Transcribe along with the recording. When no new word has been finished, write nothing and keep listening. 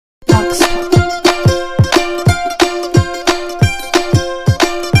Hey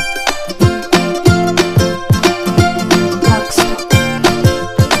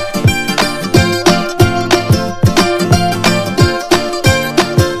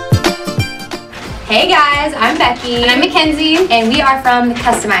guys, I'm Becky. And I'm Mackenzie. And we are from the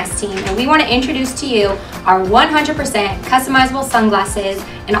Customeyez team. And we want to introduce to you our 100% customizable sunglasses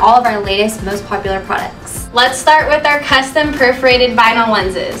and all of our latest, most popular products. Let's start with our custom perforated vinyl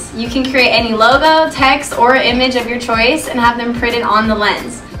lenses. You can create any logo, text, or image of your choice and have them printed on the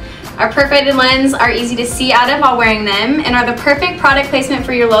lens. Our perforated lenses are easy to see out of while wearing them and are the perfect product placement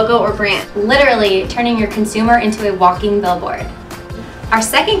for your logo or brand. Literally turning your consumer into a walking billboard. Our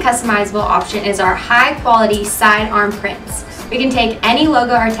second customizable option is our high quality side arm prints. We can take any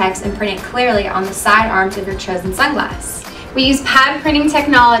logo or text and print it clearly on the side arms of your chosen sunglass. We use pad printing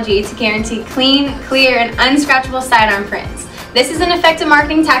technology to guarantee clean, clear, and unscratchable sidearm prints. This is an effective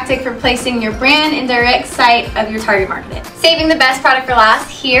marketing tactic for placing your brand in direct sight of your target market. Saving the best product for last,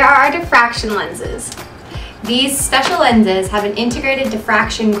 here are our diffraction lenses. These special lenses have an integrated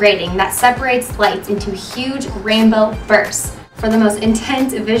diffraction grating that separates lights into huge rainbow bursts for the most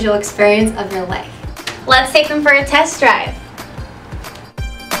intense visual experience of your life. Let's take them for a test drive.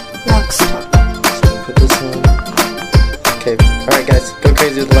 Put this on. Okay, alright guys, go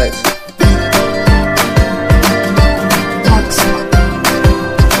crazy with the lights.